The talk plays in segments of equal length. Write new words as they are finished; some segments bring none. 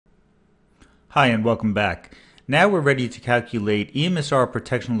Hi and welcome back. Now we're ready to calculate EMSR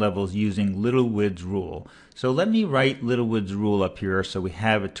protection levels using Littlewood's rule. So let me write Littlewood's rule up here so we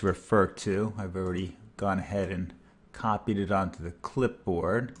have it to refer to. I've already gone ahead and copied it onto the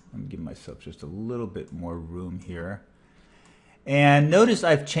clipboard. Let me give myself just a little bit more room here. And notice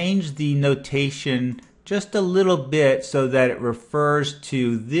I've changed the notation just a little bit so that it refers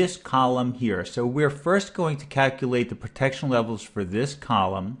to this column here. So we're first going to calculate the protection levels for this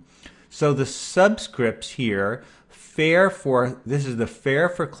column. So the subscripts here, this is the fare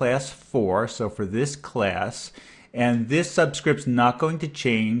for class 4, so for this class, and this subscript's not going to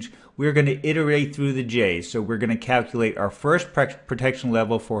change. We're going to iterate through the J's. So we're going to calculate our first protection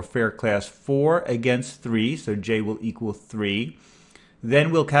level for fare class 4 against 3, so J will equal 3.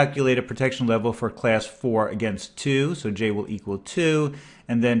 Then we'll calculate a protection level for class 4 against 2, so J will equal 2.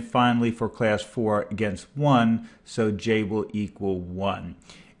 And then finally for class 4 against 1, so J will equal 1.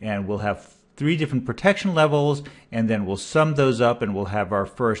 And we'll have 3 different protection levels, and then we'll sum those up, and we'll have our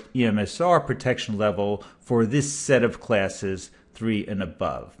first EMSR protection level for this set of classes 3 and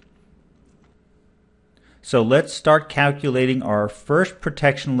above. So let's start calculating our first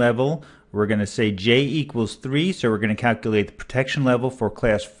protection level. We're going to say J equals 3, so we're going to calculate the protection level for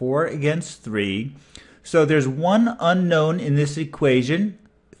class 4 against 3. So there's one unknown in this equation,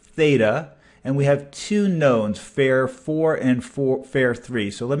 theta, and we have 2 knowns, fare 4 and fare 3.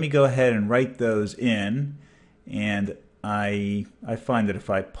 So let me go ahead and write those in. And I find that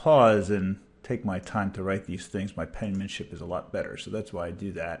if I pause and take my time to write these things, my penmanship is a lot better. So that's why I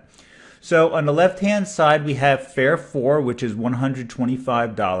do that. So on the left-hand side, we have fare 4, which is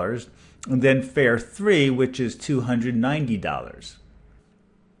 $125, and then fare 3, which is $290.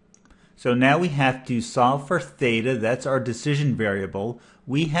 So now we have to solve for theta. That's our decision variable.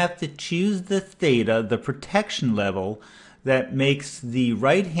 We have to choose the theta, the protection level, that makes the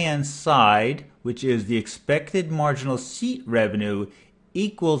right-hand side, which is the expected marginal seat revenue,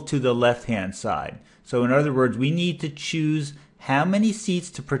 equal to the left-hand side. So in other words, we need to choose how many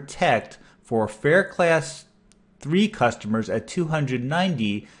seats to protect for fare class 3 customers at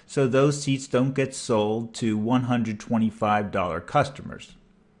 $290, so those seats don't get sold to $125 customers.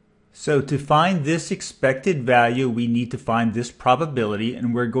 So to find this expected value, we need to find this probability,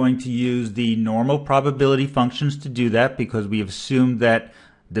 and we're going to use the normal probability functions to do that because we have assumed that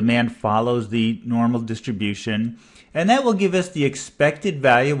demand follows the normal distribution. And that will give us the expected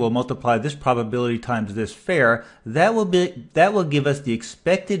value. We'll multiply this probability times this fare. That will give us the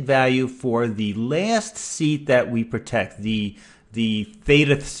expected value for the last seat that we protect, the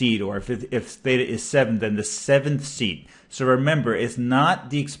theta seat, or if theta is 7, then the 7th seat. So remember, it's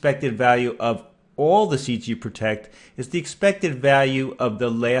not the expected value of all the seats you protect, it's the expected value of the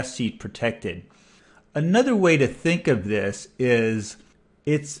last seat protected. Another way to think of this is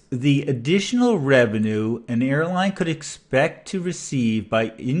it's the additional revenue an airline could expect to receive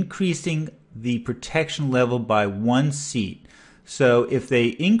by increasing the protection level by 1 seat. So if they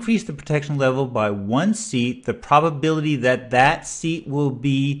increase the protection level by 1 seat, the probability that that seat will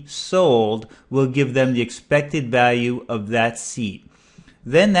be sold will give them the expected value of that seat.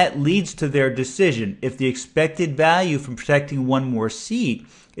 Then that leads to their decision. If the expected value from protecting 1 more seat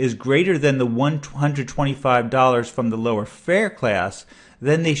is greater than the $125 from the lower fare class,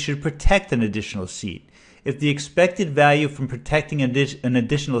 then they should protect an additional seat. If the expected value from protecting an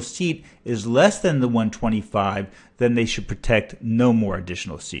additional seat is less than the $125, then they should protect no more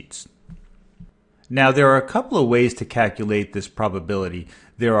additional seats. Now, there are a couple of ways to calculate this probability.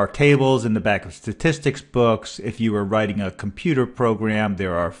 There are tables in the back of statistics books. If you are writing a computer program,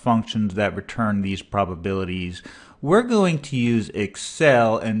 there are functions that return these probabilities. We're going to use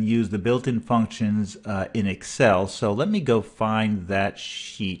Excel and use the built-in functions in Excel. So let me go find that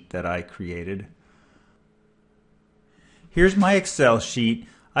sheet that I created. Here's my Excel sheet.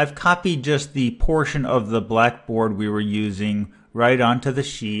 I've copied just the portion of the blackboard we were using right onto the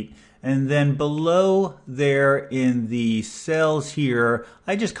sheet. And then below there in the cells here,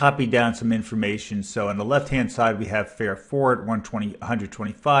 I just copied down some information. So on the left-hand side, we have fare 4 at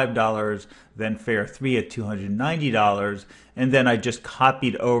 $125, then fare 3 at $290. And then I just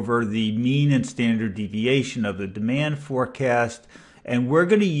copied over the mean and standard deviation of the demand forecast. And we're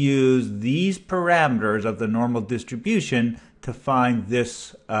going to use these parameters of the normal distribution to find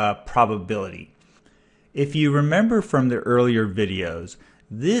this probability. If you remember from the earlier videos,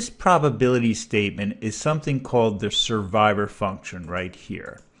 this probability statement is something called the survivor function right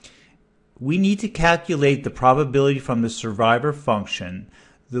here. We need to calculate the probability from the survivor function.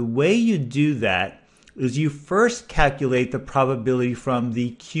 The way you do that is you first calculate the probability from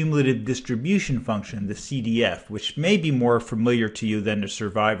the cumulative distribution function, the CDF, which may be more familiar to you than the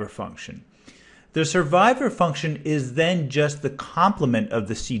survivor function. The survivor function is then just the complement of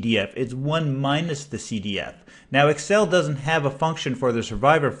the CDF. It's 1 minus the CDF. Now Excel doesn't have a function for the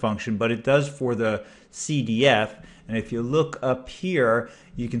survivor function, but it does for the CDF. And if you look up here,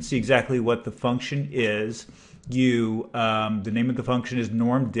 you can see exactly what the function is. The name of the function is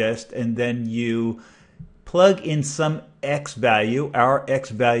normdist, and then you plug in some x value. Our x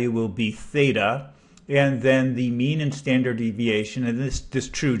value will be theta, and then the mean and standard deviation, and this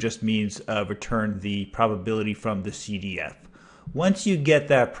true just means return the probability from the CDF. Once you get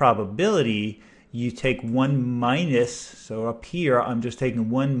that probability, you take 1 minus, so up here I'm just taking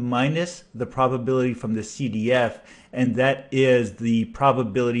 1 minus the probability from the CDF, and that is the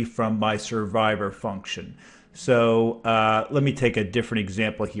probability from my survivor function. So let me take a different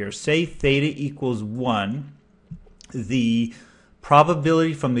example here. Say theta equals 1. The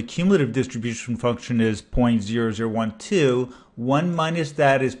probability from the cumulative distribution function is 0.0012. 1 minus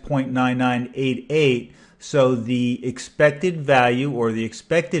that is 0.9988. So the expected value, or the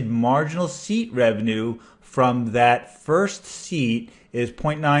expected marginal seat revenue from that first seat, is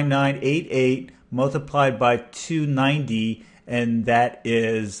 0.9988 multiplied by 290, and that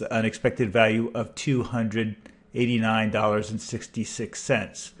is an expected value of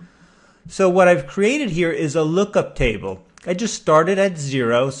 $289.66. So what I've created here is a lookup table. I just started at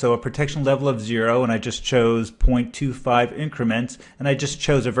 0, so a protection level of 0, and I just chose 0.25 increments, and I just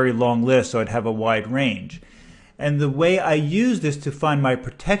chose a very long list so I'd have a wide range. And the way I use this to find my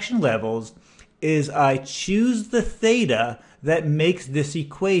protection levels is I choose the theta that makes this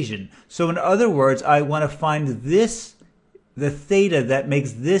equation. So in other words, I want to find the theta that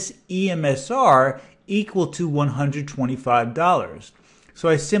makes this EMSR equal to $125. So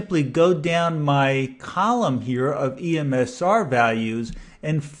I simply go down my column here of EMSR values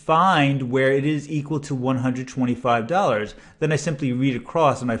and find where it is equal to $125. Then I simply read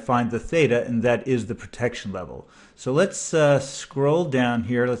across and I find the theta, and that is the protection level. So let's scroll down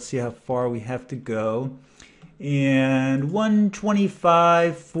here. Let's see how far we have to go. And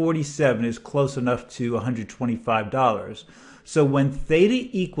 125.47 is close enough to $125. So when theta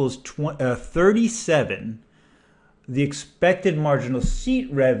equals 37, the expected marginal seat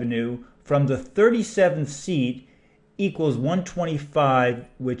revenue from the 37th seat equals 125,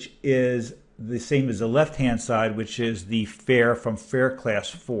 which is the same as the left-hand side, which is the fare from fare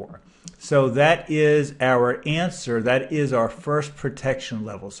class 4. So that is our answer. That is our first protection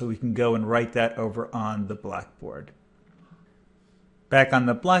level. So we can go and write that over on the blackboard. Back on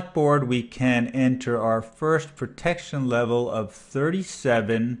the blackboard, we can enter our first protection level of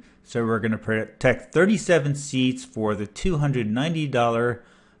 37. So we're going to protect 37 seats for the $290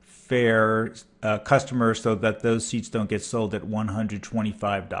 fare customers, so that those seats don't get sold at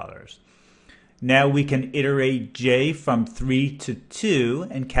 $125. Now we can iterate J from 3 to 2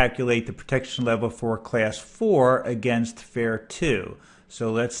 and calculate the protection level for class 4 against fare 2.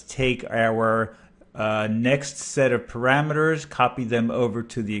 So let's take our next set of parameters, copy them over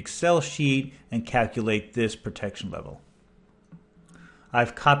to the Excel sheet, and calculate this protection level.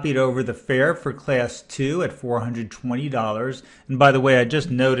 I've copied over the fare for class 2 at $420. And by the way, I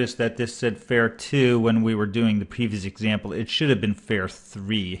just noticed that this said fare 2 when we were doing the previous example. It should have been fare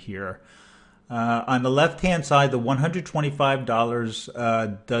 3 here. On the left-hand side, the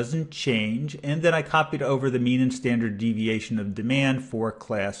 $125 doesn't change. And then I copied over the mean and standard deviation of demand for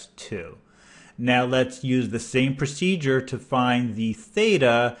class 2. Now let's use the same procedure to find the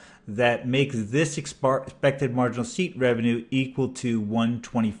theta that makes this expected marginal seat revenue equal to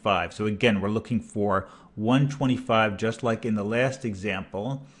 125. So again, we're looking for 125 just like in the last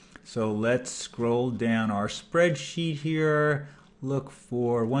example. So let's scroll down our spreadsheet here, look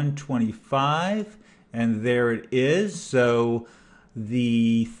for 125, and there it is. So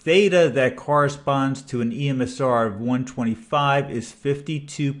the theta that corresponds to an EMSR of 125 is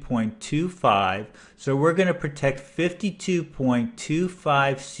 52.25. So we're going to protect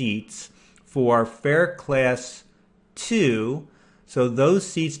 52.25 seats for fare class 2. So those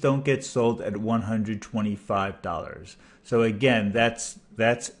seats don't get sold at $125. So again, that's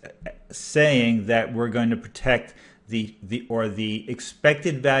saying that we're going to protect the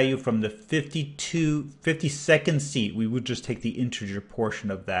expected value from the 52nd seat. We would just take the integer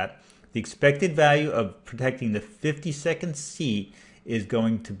portion of that. The expected value of protecting the 52nd seat is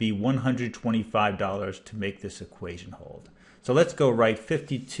going to be $125 to make this equation hold. So let's go write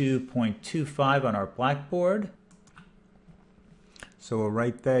 52.25 on our blackboard. So we'll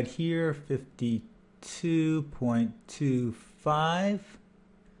write that here, 52.25.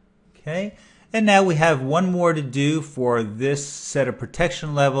 Okay. And now we have one more to do for this set of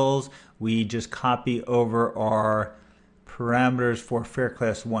protection levels. We just copy over our parameters for fare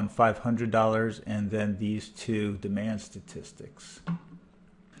class 1, $500, and then these two demand statistics.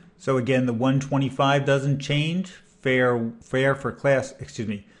 So again, the 125 doesn't change. The fare for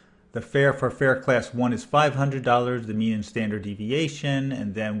fare class 1 is $500, the mean and standard deviation,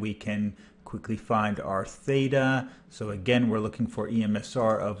 and then we can quickly find our theta. So again, we're looking for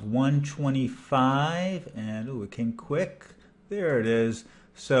EMSR of 125, and it came quick. There it is.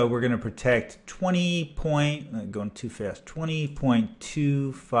 So we're going to protect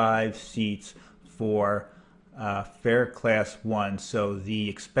 20.25 seats for fare class 1. So the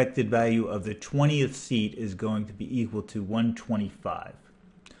expected value of the 20th seat is going to be equal to 125.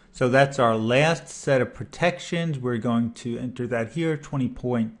 So that's our last set of protections. We're going to enter that here,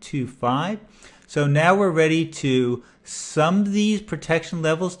 20.25. So now we're ready to sum these protection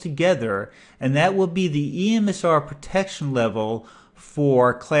levels together, and that will be the EMSR protection level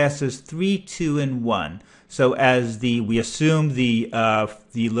for classes 3, 2, and 1. So as we assume the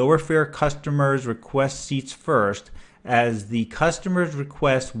lower fare customers request seats first, as the customers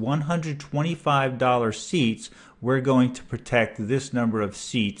request $125 seats, we're going to protect this number of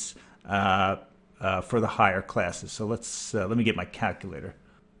seats for the higher classes. So let me get my calculator.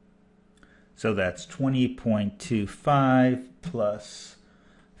 So that's 20.25 plus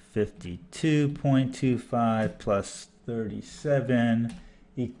 52.25 plus 37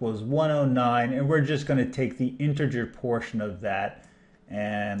 equals 109, and we're just going to take the integer portion of that,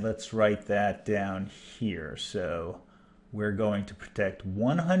 and let's write that down here. So we're going to protect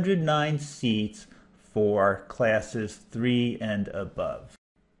 109 seats for classes 3 and above.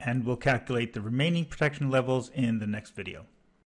 And we'll calculate the remaining protection levels in the next video.